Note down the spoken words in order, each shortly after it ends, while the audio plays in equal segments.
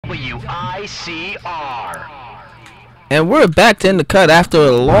WICR. And we're back to In the Cut after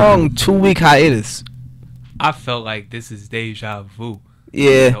a long 2-week hiatus. I felt like this is deja vu.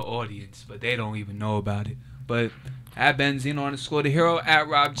 Yeah. The audience, but they don't even know about it. But at Benzino_ the hero, at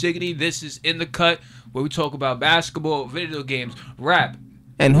Rob Jiggity, this is In the Cut, where we talk about basketball, video games, rap,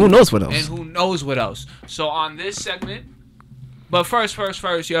 and who knows what else. So on this segment, but first,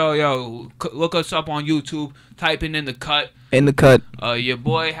 yo, look us up on YouTube. Type in the Cut. In the Cut. Your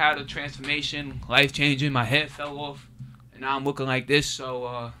boy had a transformation, life changing. My head fell off, and now I'm looking like this.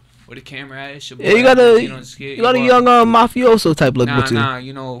 So where the camera at? It's your boy, yeah, you got a young mafioso type look.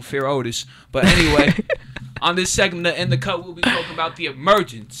 Fear Otis. But anyway, on this segment of In the Cut, we'll be talking about the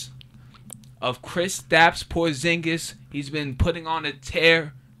emergence of Kristaps Porzingis. He's been putting on a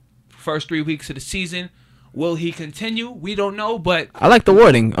tear first 3 weeks of the season. Will he continue? We don't know, but I like the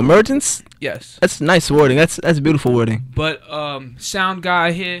wording. Emergence? Yes. That's nice wording. That's beautiful wording. But sound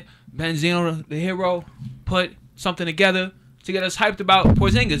guy here, Benzino the hero, put something together to get us hyped about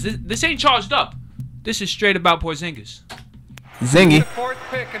Porzingis. This ain't charged up. This is straight about Porzingis. Zingy. The fourth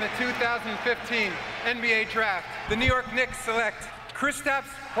pick in the 2015 NBA Draft, the New York Knicks select Kristaps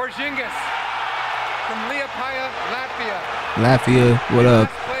Porzingis from Liepāja, Latvia. What up?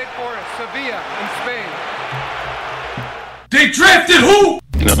 Played for Sevilla in Spain. They drafted who?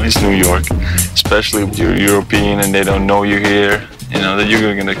 You know, it's New York, especially if you're European and they don't know you here. You know that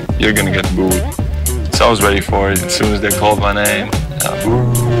you're gonna get booed. So I was ready for it. As soon as they called my name,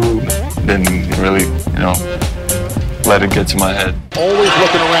 boo. Didn't really, let it get to my head. Always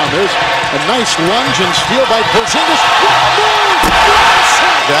looking around. There's a nice lunge and steal by Porzingis.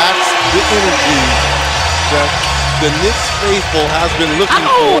 That's the energy that the Knicks faithful has been looking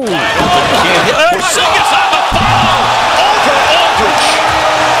for. Porzingis on the ball over Aldridge.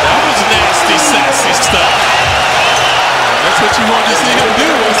 That was nasty, sassy stuff. That's what you want to see him do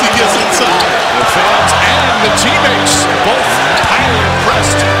once he gets inside. The fans and the teammates both highly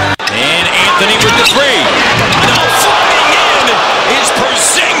impressed. And Anthony with the three. Now flying in is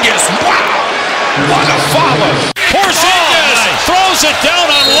Porzingis. Wow! What a follow! Porzingis throws it down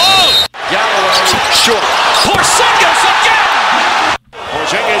on Love. Galloway short. Porzingis again.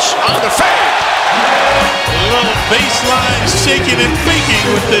 Porzingis on the fade. A little baseline shaking and faking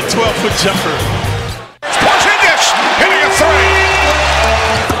with the 12-foot jumper. Porzingis hitting a three.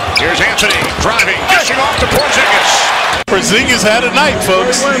 Here's Anthony driving, dishing off to Porzingis. Porzingis had a night,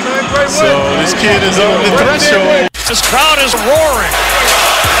 folks. So this kid is on the threshold. This crowd is roaring.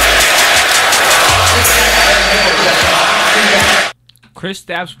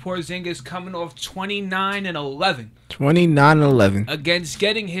 Kristaps Porzingis coming off 29-11. 29-11. Against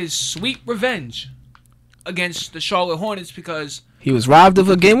getting his sweet revenge against the Charlotte Hornets because he was robbed of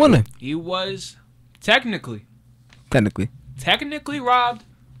a game winner. He was technically robbed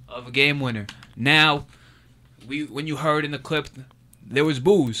of a game winner. Now, when you heard in the clip, there was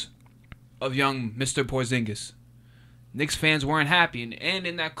boos of young Mr. Porzingis. Knicks fans weren't happy, and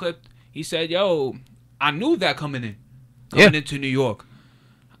in that clip, he said, "Yo, I knew that coming into New York.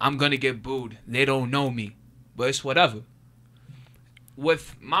 I'm gonna get booed. They don't know me, but it's whatever."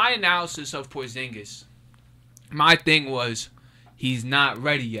 With my analysis of Porzingis, my thing was he's not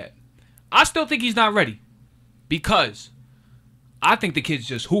ready yet. I still think he's not ready because I think the kid's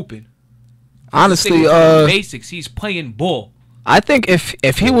just hooping. Honestly, basics. He's playing ball. I think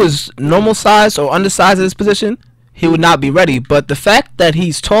if he was normal size or undersized at his position, he would not be ready. But the fact that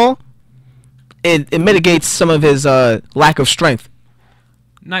he's tall, it mitigates some of his lack of strength.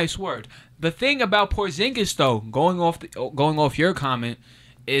 Nice word. The thing about Porzingis, though, going off your comment,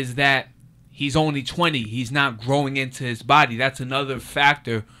 is that he's only 20. He's not growing into his body. That's another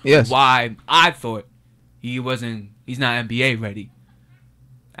factor why I thought he's not NBA ready.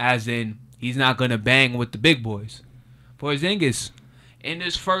 As in, he's not going to bang with the big boys. Porzingis, in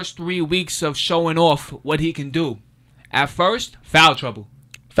his first 3 weeks of showing off what he can do, at first, foul trouble.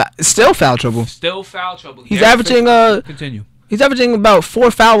 Still foul trouble. He's averaging continue. He's averaging about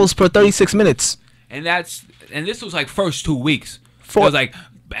 4 fouls per 36 minutes. And this was like first 2 weeks. It was like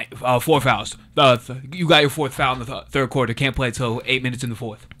 4 fouls. You got your 4th foul in the third quarter. Can't play until 8 minutes in the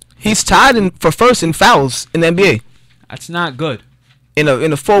 4th. He's tied for first in fouls in the NBA. That's not good. In a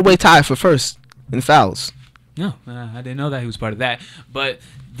 4-way tie for first in fouls. No, I didn't know that he was part of that. But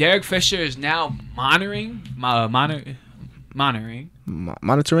Derek Fisher is now monitoring.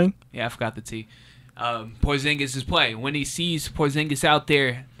 Yeah, I forgot the T. Porzingis' play. When he sees Porzingis out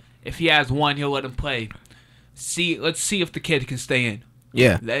there, if he has one, he'll let him play. Let's see if the kid can stay in.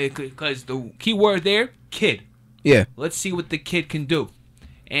 Yeah. Because the key word there, kid. Yeah. Let's see what the kid can do.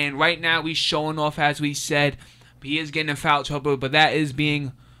 And right now he's showing off, as we said. He is getting in foul trouble, but that is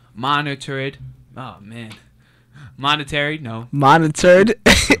being monitored. Oh man, monitored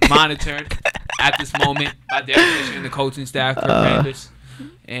at this moment by the administration and the coaching staff, Kurt Rambis.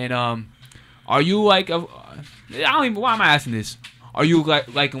 And are you like? I don't even. Why am I asking this? Are you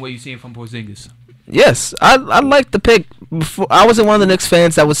liking what you're seeing from Porzingis? Yes, I like the pick. Before I wasn't one of the Knicks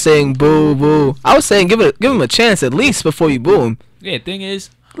fans that was saying boo boo. I was saying give him a chance at least before you boo him. Yeah, thing is,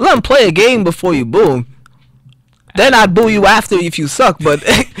 let him play a game before you boo him. Then I'd boo you after if you suck, but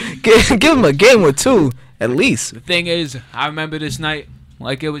give him a game or two at least. The thing is, I remember this night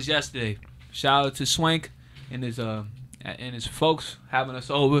like it was yesterday. Shout out to Swank and his folks having us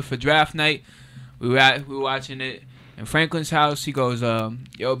over for draft night. We were watching it in Franklin's house. He goes,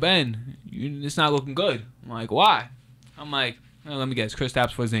 "Yo Ben, it's not looking good." I'm like, "Why?" I'm like, well, "Let me guess,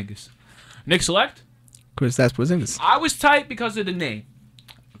 Kristaps Porzingis." Knicks select? Kristaps Porzingis. I was tight because of the name.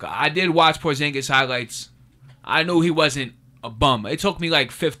 I did watch Porzingis highlights. I knew he wasn't a bum. It took me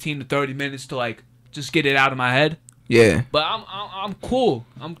like 15 to 30 minutes to like just get it out of my head. Yeah. But I'm cool.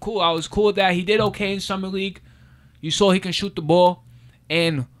 I'm cool. I was cool with that. He did okay in summer league. You saw he can shoot the ball.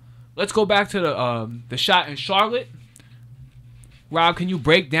 And let's go back to the shot in Charlotte. Rob, can you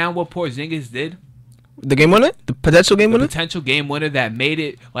break down what Porzingis did? The game winner? The potential game winner? The potential game winner that made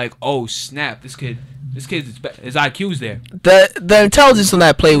it like, oh snap, this kid, his IQ's there. The intelligence on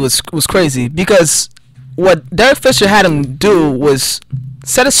that play was crazy because what Derek Fisher had him do was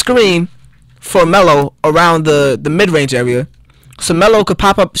set a screen for Melo around the mid-range area, so Melo could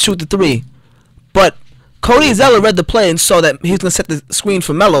pop up, shoot the three. But Cody Zeller read the play and saw that he was gonna set the screen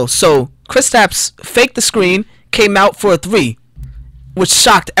for Melo. So Kristaps faked the screen, came out for a three, which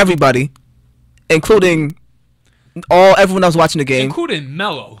shocked everybody, including everyone that was watching the game, including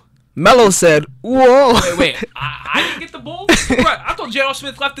Melo. Melo said, "Whoa!" Wait! I didn't get the ball. Right, I thought J.R.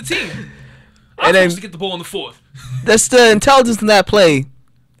 Smith left the team. I was supposed to get the ball in the fourth. That's the intelligence in that play,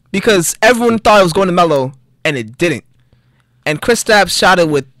 because everyone thought it was going to Melo, and it didn't. And Kristaps shot it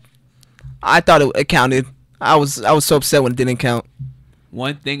with. I thought it counted. I was so upset when it didn't count.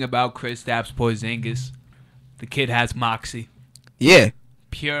 One thing about Kristaps Porzingis, the kid has moxie. Yeah.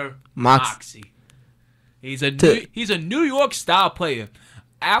 Pure moxie. He's a New York style player.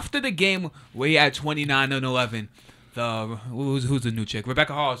 After the game where he had 29 and 11, who's the new chick?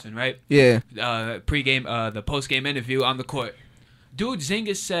 Rebecca Harrison, right? Yeah. The post-game interview on the court. Dude,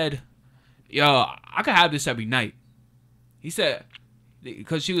 Zingis said, "Yo, I could have this every night." He said,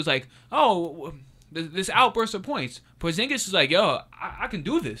 because she was like, "Oh, this outburst of points." Porzingis is like, "Yo, I can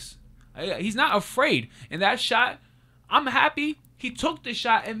do this." He's not afraid. And that shot, I'm happy he took the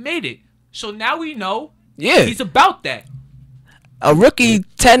shot and made it. So now we know he's about that. A rookie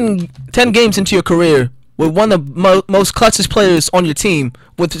 10 games into your career with one of the most clutchest players on your team,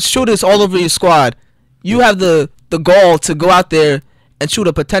 with shooters all over your squad, you have the gall to go out there and shoot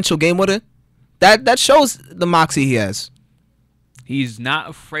a potential game winner. That shows the moxie he has. He's not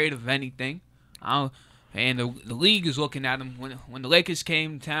afraid of anything. And the league is looking at him. When the Lakers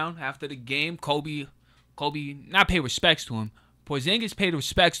came to town after the game, Kobe not paid respects to him. Porzingis paid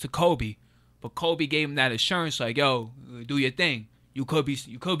respects to Kobe, but Kobe gave him that assurance like, "Yo, do your thing. You could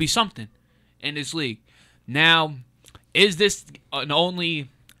be something in this league." Now, is this only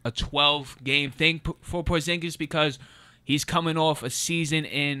a 12-game thing for Porzingis because he's coming off a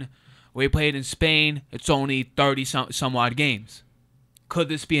season where he played in Spain? It's only 30 some odd games. Could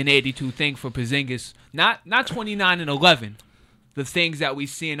this be an 82 thing for Porzingis? Not 29 and 11. The things that we're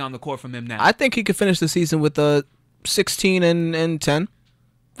seeing on the court from him now. I think he could finish the season with 16 and 10,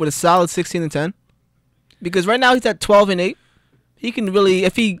 with a solid 16 and 10. Because right now he's at 12 and 8. He can really,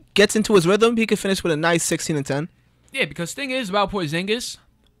 if he gets into his rhythm, he could finish with a nice 16 and 10. Yeah, because the thing is about Porzingis,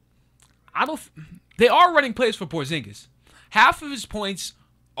 they are running plays for Porzingis. Half of his points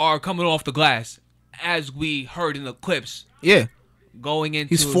are coming off the glass, as we heard in the clips. Yeah.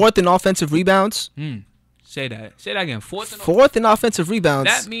 He's fourth in offensive rebounds. Say that again. Fourth in offensive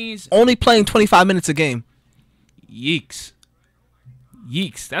rebounds. That means only playing 25 minutes a game. Yeeks.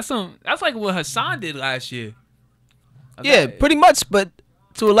 That's like what Hassan did last year. Yeah, pretty much, but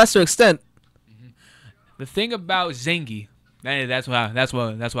to a lesser extent. The thing about Zingy, that's what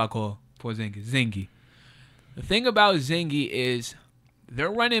I call Porzingis, Zingy. The thing about Zingy is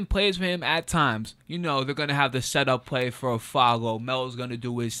they're running plays for him at times. You know, they're gonna have the setup play for a follow. Melo's gonna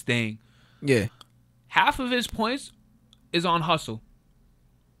do his thing. Yeah. Half of his points is on hustle.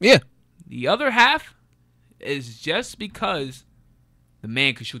 Yeah. The other half is just because the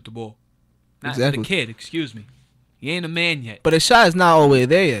man can shoot the ball. Not the kid, excuse me. He ain't a man yet. But his shot is not all the way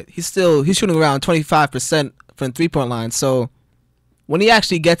there yet. He's shooting around 25% from the 3-point line. So when he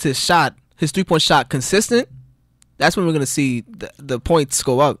actually gets his 3-point shot consistent, That's when we're gonna see the points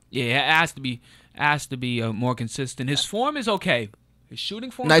go up. Yeah, it has to be more consistent. His form is okay. His shooting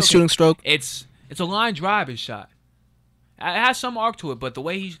form. Nice is okay. shooting stroke. It's a line drive. His shot. It has some arc to it, but the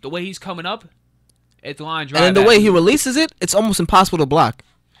way he's coming up, it's a line drive. And then the way he releases it, it's almost impossible to block.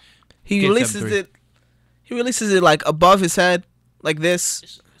 He releases it. He releases it like above his head, like this.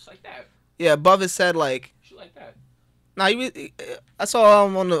 It's like that. Yeah, above his head, like. Shoot like that. Nah, I saw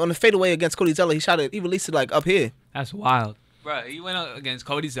on the fadeaway against Cody Zeller. He released it like up here. That's wild, bro. He went up against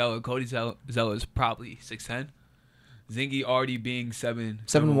Cody Zeller. Cody Zeller is probably 6'10". Zingy already being 7'1",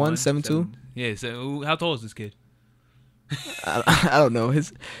 7'2". Yeah. So how tall is this kid? I don't know.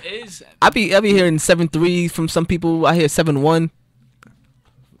 I be hearing 7'3" from some people. I hear 7'1".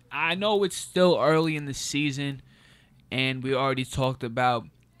 I know it's still early in the season, and we already talked about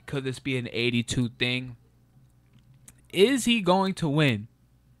could this be an 82 thing? Is he going to win?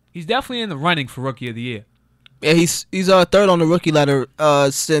 He's definitely in the running for Rookie of the Year. Yeah, he's third on the rookie ladder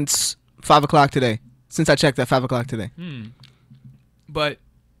since 5 o'clock today. Since I checked at 5 o'clock today. But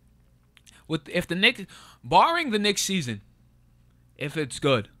if the Knicks, barring the Knicks season, if it's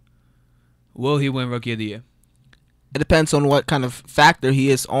good, will he win Rookie of the Year? It depends on what kind of factor he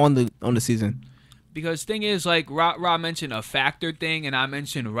is on the season. Because thing is, like Rob mentioned a factor thing, and I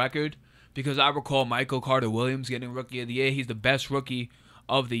mentioned record. Because I recall Michael Carter-Williams getting Rookie of the Year. He's the best rookie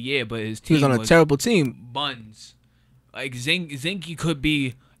of the year, but his team was on a terrible team. Buns. Like Zinky could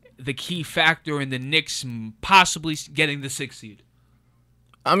be the key factor in the Knicks possibly getting the 6th seed.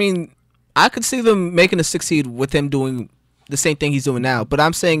 I mean, I could see them making a 6th seed with him doing the same thing he's doing now. But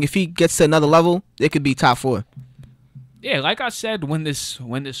I'm saying if he gets to another level, it could be top 4. Yeah, like I said, when this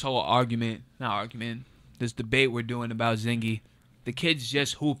whole this debate we're doing about Zingy, the kid's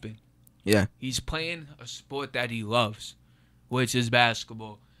just hooping. Yeah. He's playing a sport that he loves, which is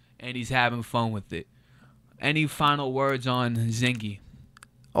basketball, and he's having fun with it. Any final words on Zingy?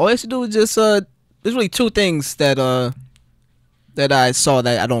 All he has to do is just there's really 2 things that I saw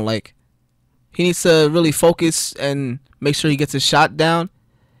that I don't like. He needs to really focus and make sure he gets his shot down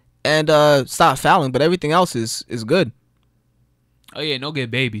and stop fouling, but everything else is good. Oh yeah, no get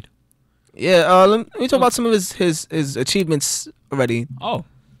babied. Yeah, let me talk about some of his achievements already. Oh.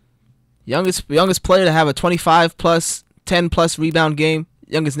 Youngest player to have a 25+, 10+ rebound game.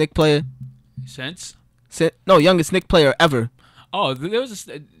 Youngest Knick player. Youngest Knick player ever. Oh, there was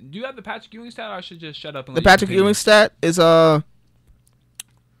do you have the Patrick Ewing stat, or I should just shut up and The Patrick Ewing stat is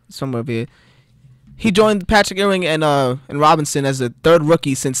somewhere up here. He joined Patrick Ewing and Robinson as the 3rd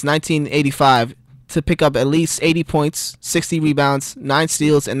rookie since 1985 to pick up at least 80 points, 60 rebounds, 9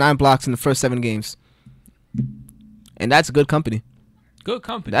 steals, and 9 blocks in the first 7 games. And that's good company. Good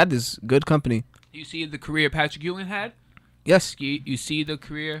company. That is good company. You see the career Patrick Ewing had? Yes. You see the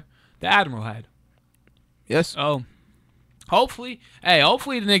career the Admiral had? Yes. Oh. Hopefully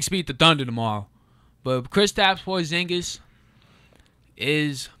the Knicks beat the Thunder tomorrow. But Kristaps Porzingis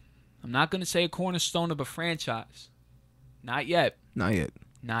is, I'm not going to say a cornerstone of a franchise. Not yet. Not yet.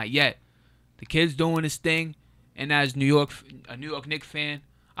 Not yet. The kid's doing his thing, and as a New York Knicks fan,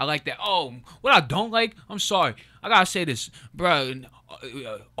 I like that. Oh, what I don't like, I'm sorry. I got to say this, bro.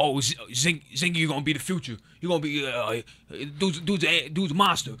 Zingy, you're going to be the future. You're going to be, dude's a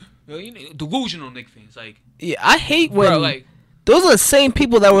monster. Delusional Knicks fans. Like, yeah, I hate when, bro, like, those are the same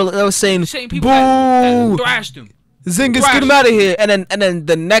people that were saying, same people boo, that thrashed him. Zingas, get him out of here. And then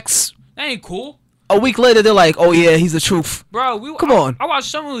the next, that ain't cool. A week later, they're like, oh yeah, he's the truth. Bro, come on. I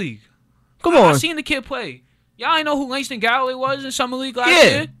watched Summer League. Come on. I seen the kid play. Y'all ain't know who Langston Galloway was in Summer League last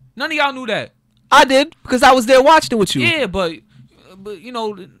year? None of y'all knew that. I did, because I was there watching it with you. Yeah, but you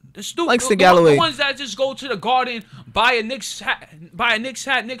know, the stupid Langston Galloway. The ones that just go to the Garden, buy a Knicks hat,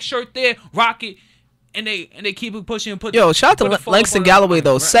 Knicks shirt there, rock it, and they keep it pushing and put. Yo, shout out to Langston Galloway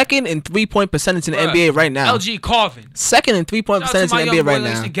though. Second in 3-point percentage in the NBA right now. LG Carvin. Second in 3-point percentage in the NBA right now.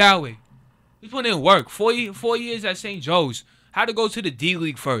 Langston Galloway. He's putting in work. 4 years at St. Joe's. Had to go to the D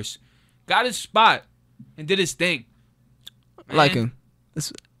League first. Got his spot and did his thing. I like him.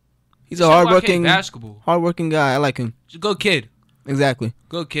 He's a hardworking guy. I like him. He's a good kid. Exactly.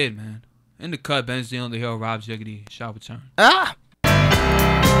 Good kid, man. In the cut, Ben's the only hero, Rob Jiggity, shot return. Ah!